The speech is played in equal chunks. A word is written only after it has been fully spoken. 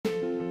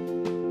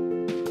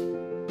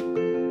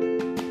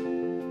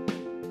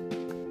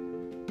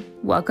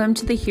Welcome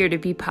to the Here to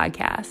Be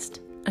podcast,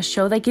 a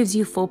show that gives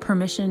you full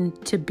permission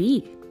to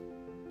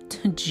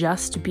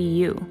just be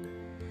you.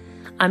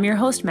 I'm your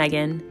host,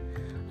 Megan,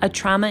 a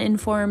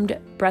trauma-informed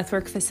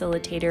breathwork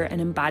facilitator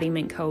and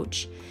embodiment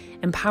coach,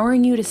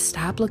 empowering you to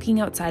stop looking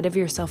outside of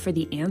yourself for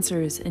the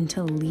answers and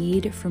to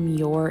lead from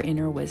your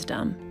inner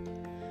wisdom.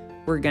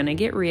 We're gonna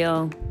get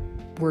real,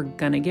 we're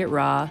gonna get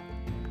raw,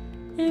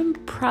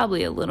 and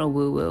probably a little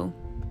woo-woo.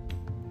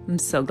 I'm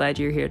so glad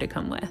you're here to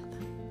come with.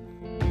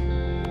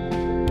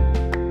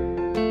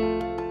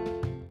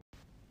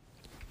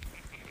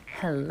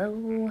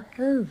 Hello,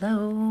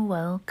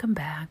 welcome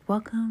back.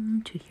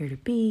 Welcome to Here to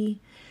Be.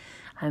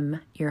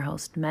 I'm your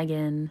host,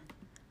 Megan,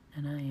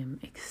 and I am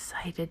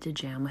excited to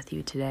jam with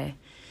you today.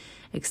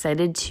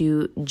 Excited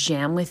to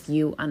jam with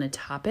you on a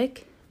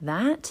topic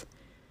that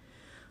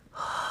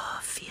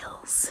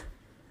feels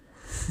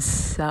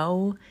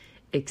so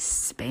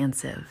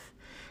expansive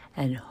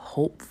and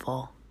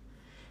hopeful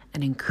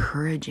and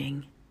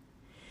encouraging,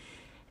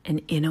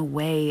 and in a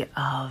way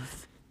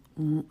of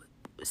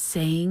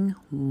saying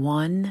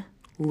one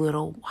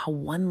little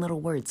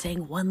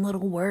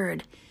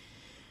word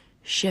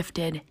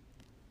shifted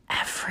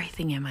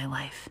everything in my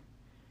life.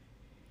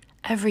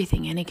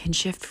 Everything. And it can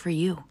shift for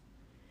you.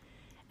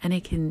 And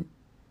it can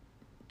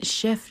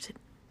shift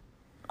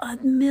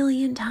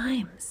 1,000,000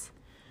 times.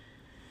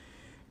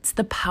 It's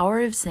the power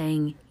of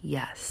saying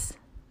yes.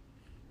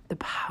 The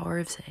power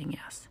of saying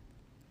yes.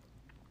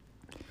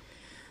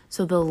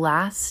 So the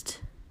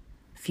last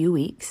few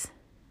weeks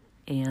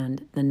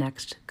and the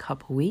next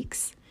couple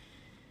weeks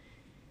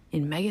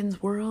in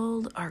Megan's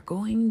world are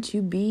going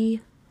to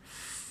be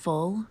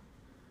full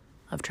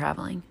of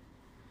traveling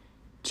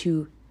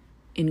to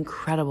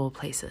incredible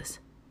places,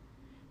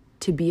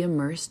 to be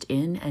immersed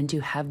in and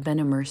to have been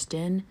immersed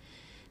in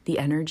the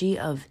energy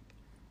of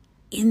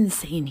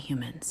insane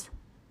humans.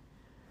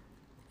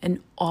 And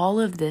all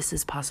of this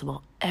is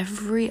possible.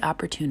 Every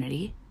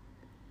opportunity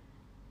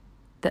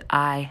that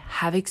I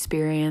have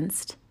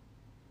experienced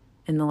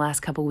in the last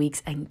couple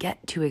weeks and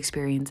get to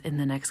experience in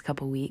the next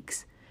couple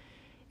weeks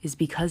is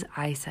because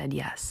I said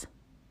yes.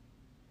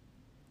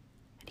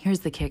 And here's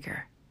the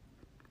kicker.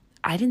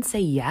 I didn't say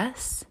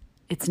yes.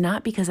 It's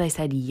not because I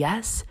said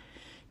yes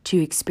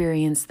to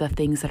experience the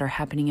things that are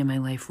happening in my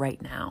life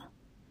right now.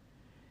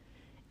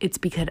 It's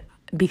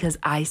because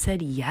I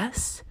said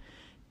yes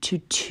to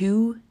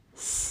 2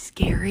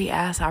 scary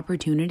ass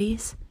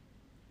opportunities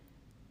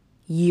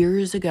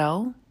years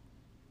ago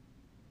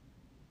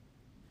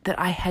that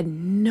I had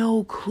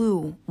no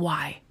clue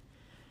why.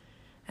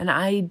 And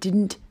I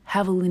didn't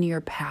have a linear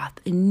path,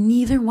 and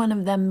neither one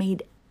of them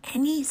made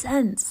any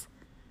sense.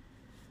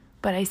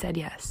 But I said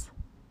yes.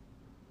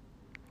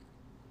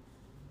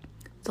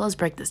 So let's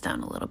break this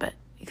down a little bit,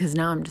 because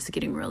now I'm just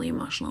getting really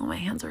emotional and my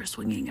hands are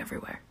swinging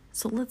everywhere.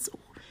 So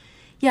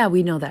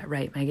we know that,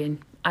 right,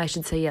 Megan? I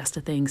should say yes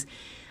to things.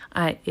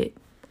 It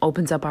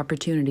opens up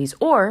opportunities.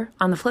 Or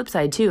on the flip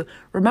side too,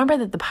 remember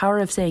that the power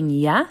of saying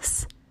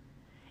yes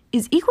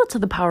is equal to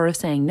the power of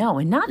saying no,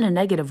 and not in a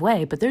negative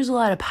way, but there's a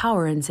lot of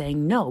power in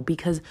saying no,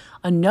 because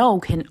a no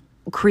can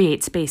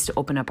create space to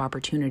open up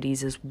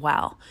opportunities as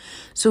well.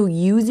 So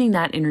using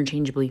that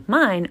interchangeably,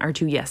 mine are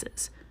 2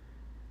 yeses.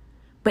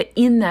 But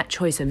in that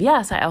choice of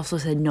yes, I also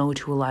said no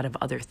to a lot of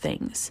other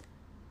things.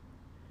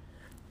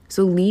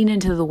 So lean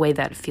into the way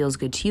that feels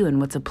good to you and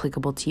what's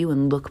applicable to you,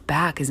 and look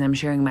back as I'm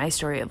sharing my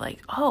story of like,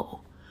 oh,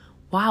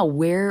 wow,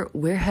 where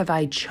have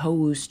I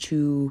chose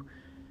to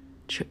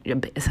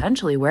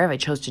essentially, where have I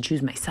chose to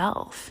choose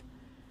myself?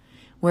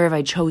 Where have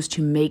I chose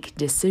to make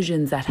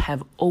decisions that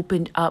have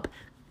opened up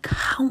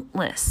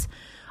countless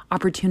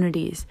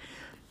opportunities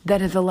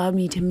that have allowed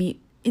me to meet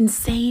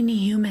insane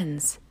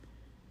humans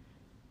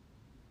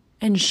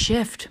and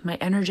shift my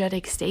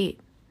energetic state,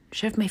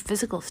 shift my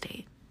physical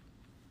state.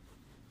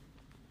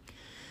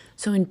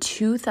 So in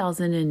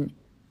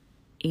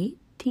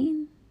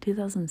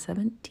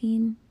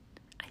 2017,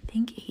 I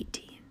think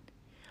 18.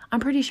 I'm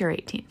pretty sure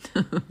 18.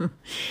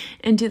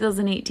 In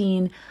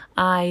 2018,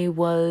 I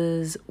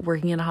was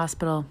working in a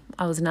hospital.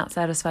 I was not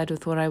satisfied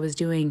with what I was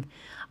doing.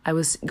 I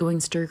was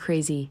going stir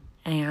crazy,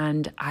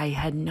 and I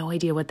had no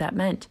idea what that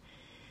meant.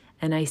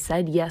 And I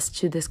said yes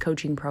to this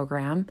coaching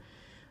program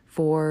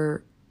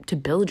to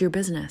build your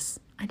business.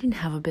 I didn't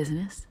have a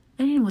business.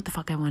 I didn't know what the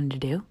fuck I wanted to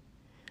do.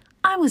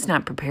 I was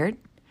not prepared.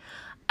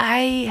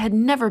 I had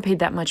never paid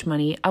that much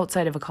money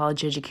outside of a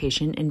college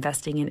education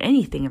investing in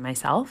anything in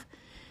myself.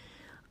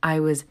 I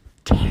was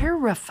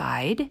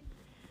terrified,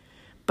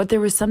 but there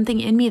was something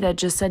in me that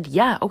just said,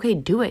 yeah, okay,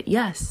 do it.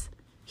 Yes,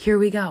 here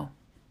we go.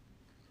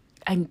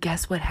 And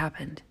guess what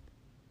happened?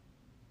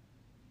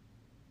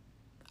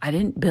 I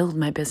didn't build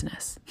my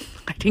business.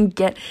 I didn't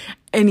get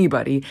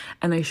anybody,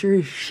 and I sure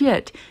as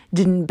shit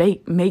didn't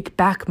make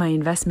back my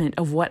investment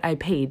of what I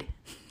paid.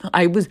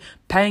 I was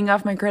paying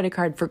off my credit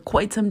card for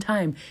quite some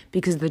time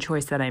because of the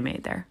choice that I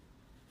made there.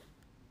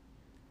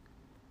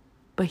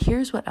 But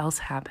here's what else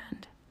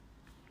happened.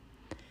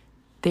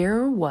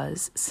 There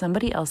was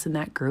somebody else in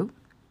that group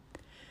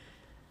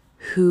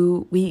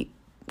who we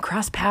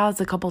crossed paths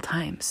a couple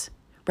times.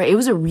 right? It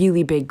was a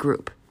really big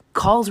group.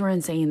 Calls were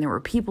insane. There were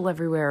people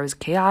everywhere. It was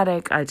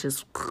chaotic.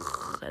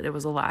 There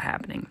was a lot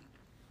happening.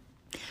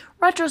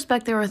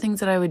 Retrospect, there were things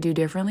that I would do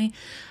differently.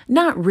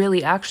 Not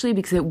really, actually,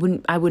 because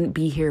I wouldn't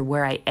be here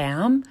where I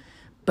am.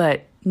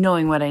 But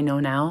knowing what I know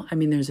now, I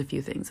mean, there's a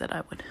few things that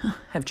I would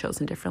have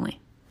chosen differently.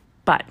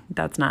 But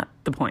that's not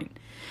the point.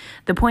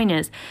 The point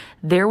is,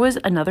 there was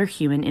another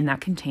human in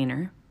that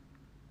container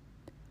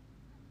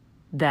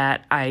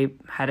that I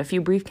had a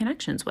few brief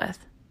connections with.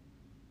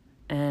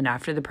 And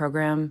after the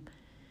program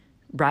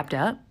wrapped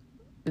up,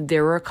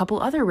 there were a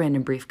couple other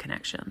random brief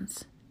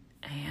connections.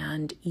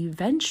 And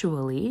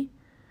eventually,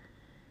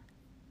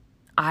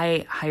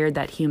 I hired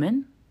that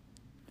human.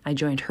 I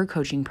joined her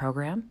coaching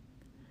program.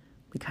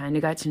 We kind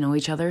of got to know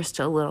each other,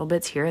 still little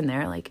bits here and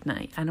there. Like,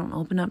 I don't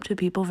open up to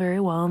people very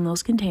well in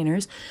those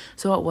containers,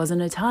 so it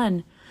wasn't a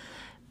ton.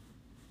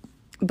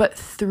 But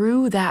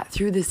through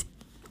this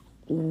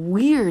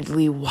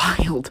weirdly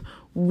wild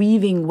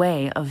weaving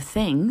way of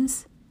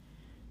things,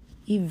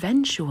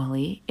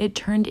 eventually it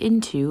turned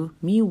into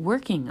me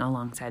working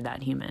alongside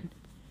that human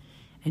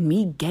and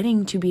me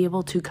getting to be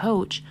able to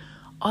coach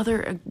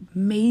other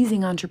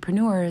amazing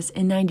entrepreneurs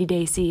in 90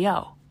 Day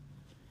CEO.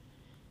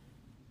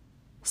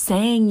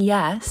 Saying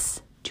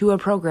yes to a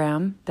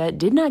program that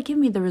did not give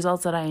me the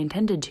results that I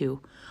intended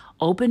to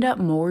opened up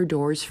more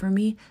doors for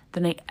me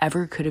than I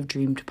ever could have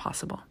dreamed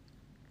possible.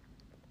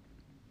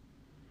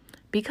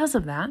 Because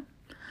of that,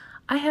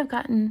 I have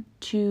gotten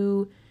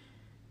to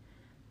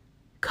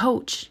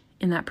coach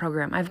in that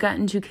program. I've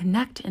gotten to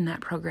connect in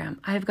that program.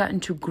 I have gotten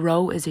to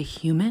grow as a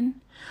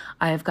human.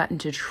 I have gotten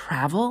to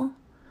travel.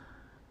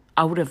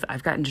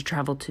 I've gotten to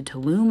travel to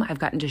Tulum. I've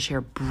gotten to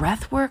share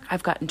breath work.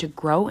 I've gotten to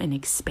grow and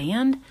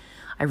expand.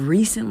 I've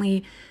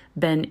recently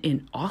been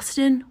in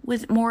Austin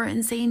with more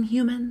insane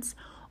humans.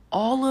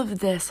 All of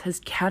this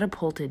has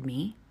catapulted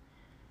me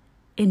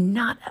in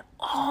not at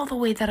all the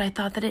way that I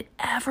thought that it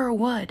ever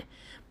would,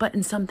 but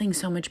in something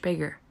so much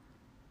bigger.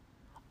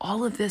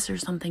 All of this or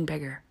something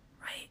bigger,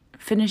 right?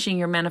 Finishing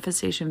your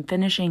manifestation,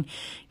 finishing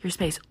your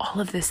space, all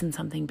of this in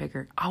something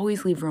bigger.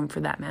 Always leave room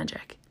for that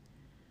magic.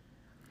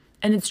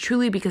 And it's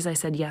truly because I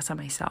said yes on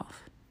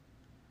myself.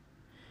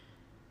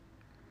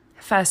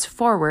 Fast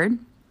forward,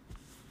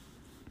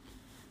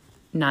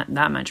 not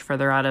that much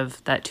further out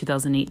of that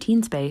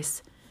 2018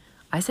 space,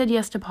 I said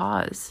yes to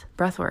pause,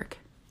 breathwork.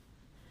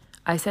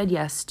 I said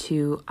yes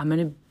to, I'm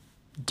going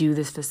to do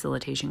this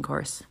facilitation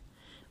course.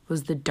 It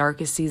was the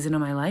darkest season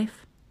of my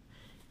life.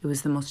 It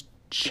was the most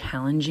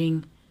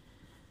challenging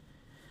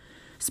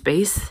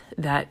space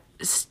that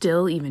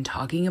still even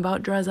talking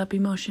about draws up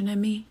emotion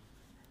in me.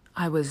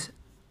 I was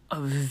a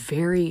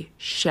very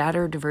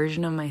shattered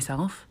version of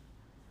myself.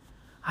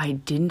 I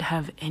didn't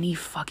have any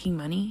fucking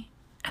money.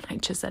 And I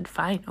just said,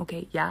 fine,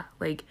 okay, yeah.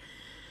 Like,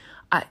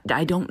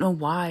 I don't know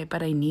why,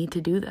 but I need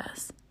to do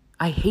this.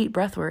 I hate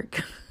breath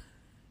work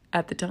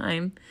at the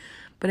time,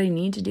 but I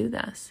need to do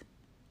this.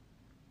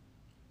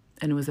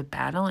 And it was a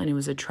battle and it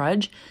was a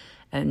trudge.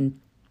 And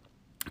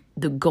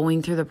the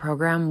going through the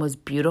program was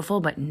beautiful,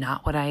 but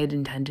not what I had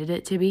intended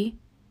it to be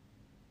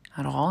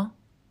at all.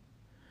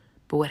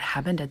 But what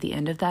happened at the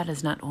end of that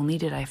is not only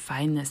did I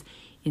find this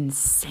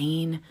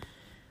insane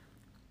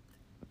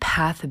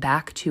path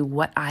back to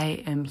what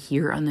I am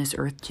here on this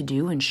earth to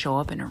do and show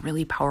up in a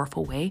really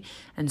powerful way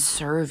and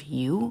serve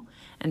you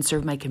and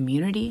serve my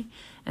community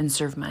and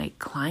serve my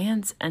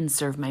clients and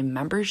serve my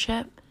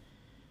membership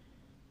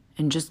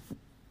and just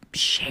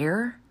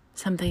share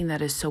something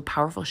that is so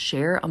powerful,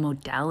 share a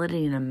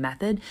modality and a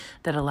method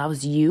that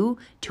allows you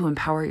to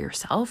empower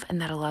yourself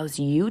and that allows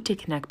you to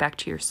connect back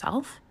to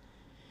yourself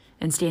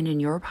and stand in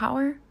your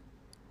power.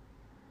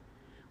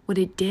 What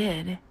it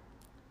did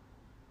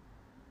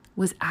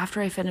was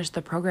after I finished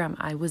the program,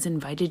 I was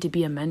invited to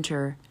be a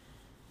mentor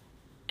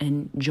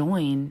and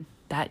join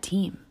that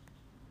team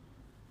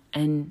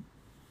and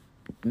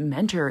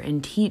mentor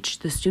and teach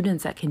the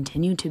students that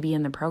continue to be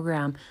in the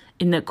program,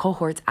 in the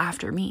cohorts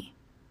after me.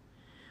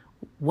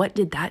 What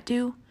did that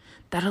do?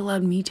 That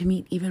allowed me to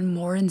meet even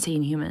more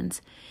insane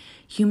humans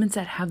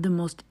that have the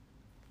most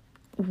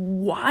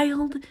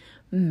wild,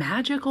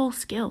 magical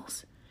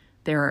skills.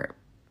 There are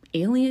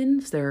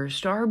aliens, there are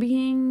star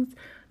beings,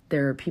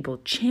 there are people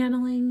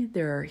channeling,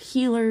 there are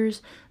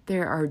healers,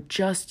 there are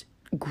just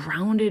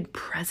grounded,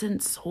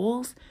 present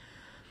souls.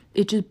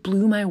 It just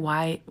blew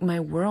my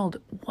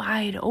world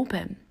wide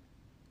open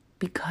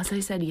because I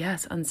said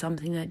yes on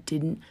something that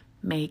didn't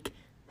make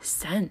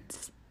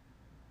sense.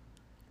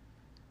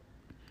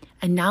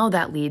 And now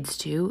that leads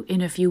to,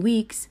 in a few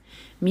weeks,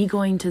 me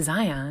going to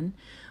Zion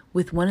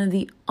with one of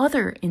the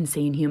other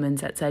insane humans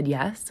that said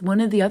yes,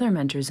 one of the other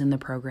mentors in the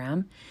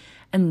program,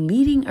 and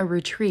leading a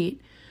retreat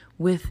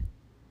with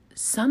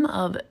some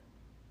of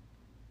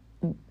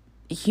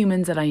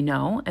humans that I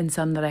know and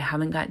some that I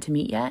haven't got to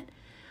meet yet.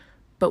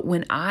 But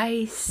when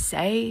I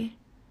say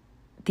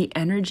the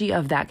energy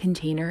of that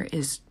container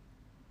is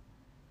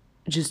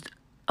just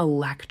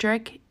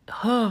electric,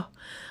 I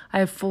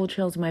have full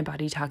chills in my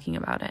body talking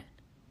about it.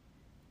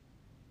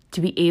 To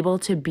be able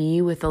to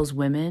be with those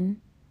women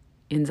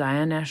in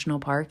Zion National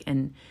Park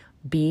and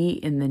be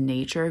in the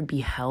nature,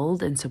 be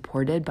held and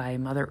supported by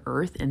Mother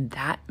Earth in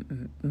that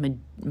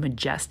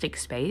majestic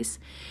space,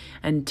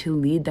 and to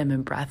lead them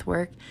in breath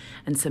work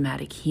and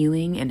somatic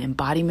healing and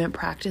embodiment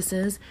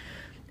practices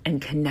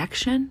and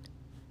connection,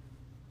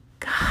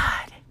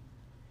 God,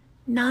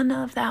 none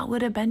of that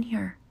would have been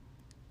here.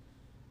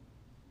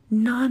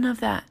 None of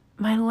that.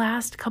 My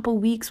last couple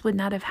weeks would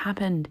not have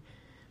happened.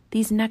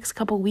 These next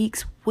couple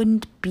weeks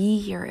wouldn't be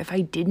here if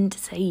I didn't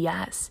say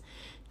yes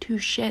to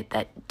shit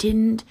that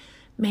didn't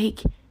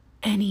make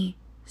any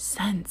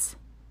sense.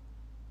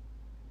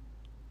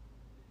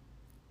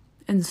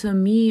 And so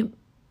me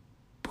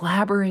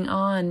blabbering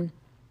on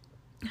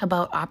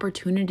about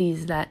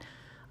opportunities that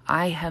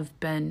I have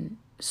been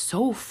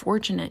so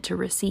fortunate to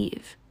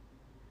receive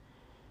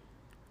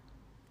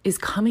is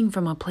coming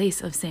from a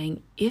place of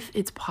saying, if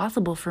it's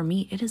possible for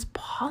me, it is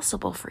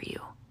possible for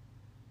you.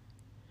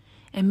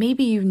 And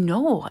maybe you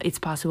know it's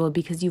possible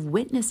because you've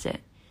witnessed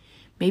it.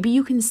 Maybe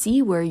you can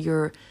see where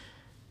your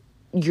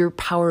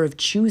power of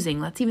choosing,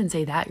 let's even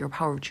say that, your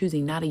power of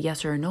choosing, not a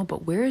yes or a no,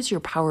 but where is your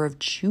power of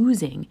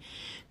choosing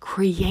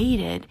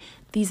created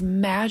these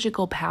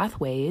magical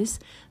pathways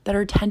that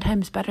are 10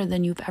 times better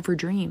than you've ever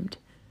dreamed?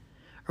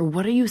 Or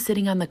what are you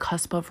sitting on the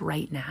cusp of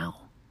right now?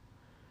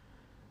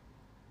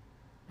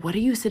 What are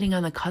you sitting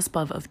on the cusp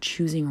of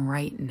choosing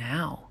right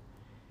now?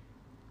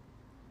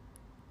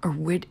 Or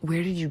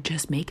where did you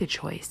just make a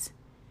choice?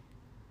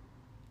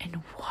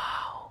 And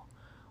wow,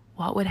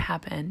 what would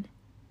happen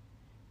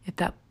if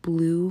that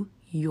blew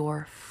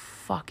your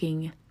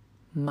fucking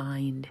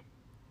mind?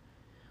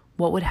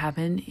 What would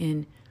happen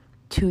in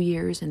 2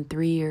 years and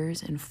 3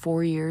 years and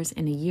 4 years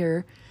and a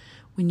year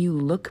when you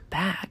look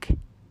back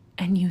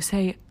and you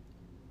say,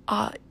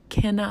 I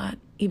cannot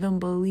even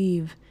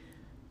believe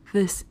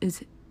this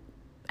is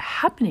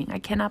happening. I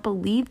cannot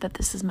believe that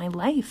this is my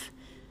life.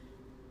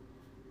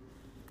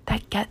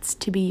 That gets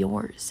to be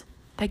yours.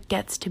 That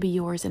gets to be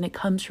yours. And it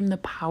comes from the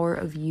power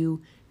of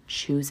you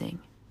choosing.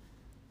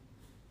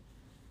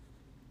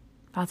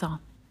 That's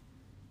all.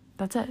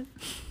 That's it.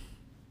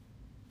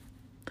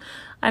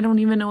 I don't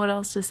even know what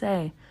else to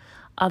say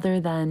other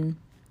than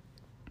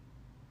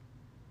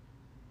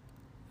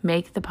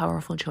make the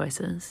powerful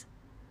choices.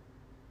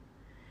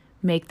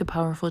 Make the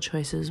powerful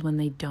choices when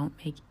they don't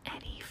make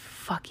any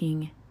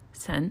fucking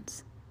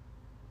sense.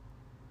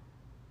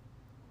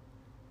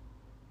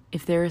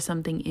 If there is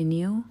something in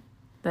you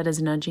that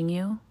is nudging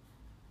you,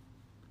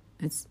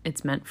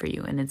 it's meant for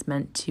you, and it's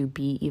meant to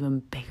be even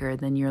bigger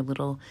than your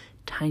little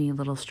tiny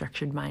little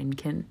structured mind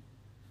can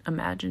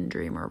imagine,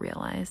 dream, or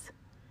realize.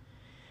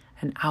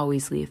 And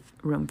always leave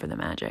room for the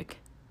magic.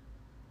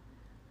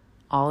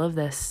 All of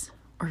this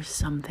or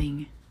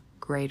something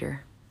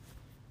greater.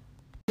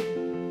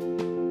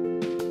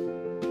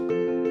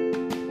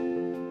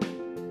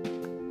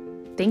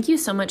 Thank you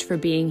so much for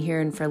being here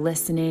and for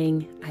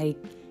listening. I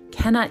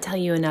cannot tell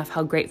you enough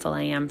how grateful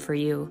I am for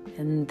you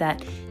and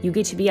that you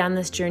get to be on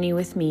this journey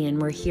with me,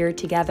 and we're here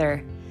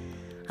together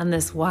on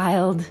this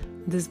wild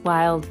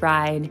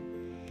ride.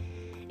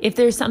 If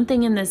there's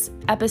something in this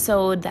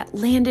episode that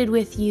landed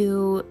with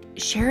you,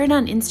 share it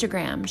on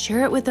Instagram,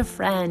 share it with a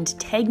friend,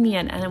 tag me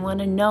in, and I want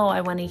to know, I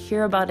want to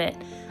hear about it.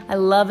 I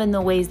love in the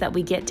ways that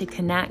we get to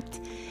connect.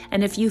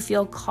 And if you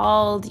feel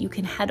called, you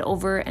can head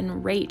over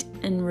and rate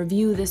and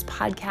review this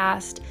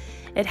podcast.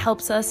 It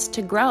helps us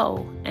to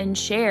grow and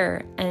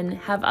share and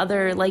have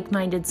other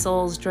like-minded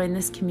souls join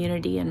this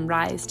community and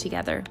rise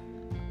together.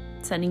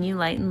 Sending you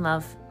light and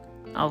love,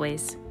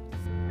 always.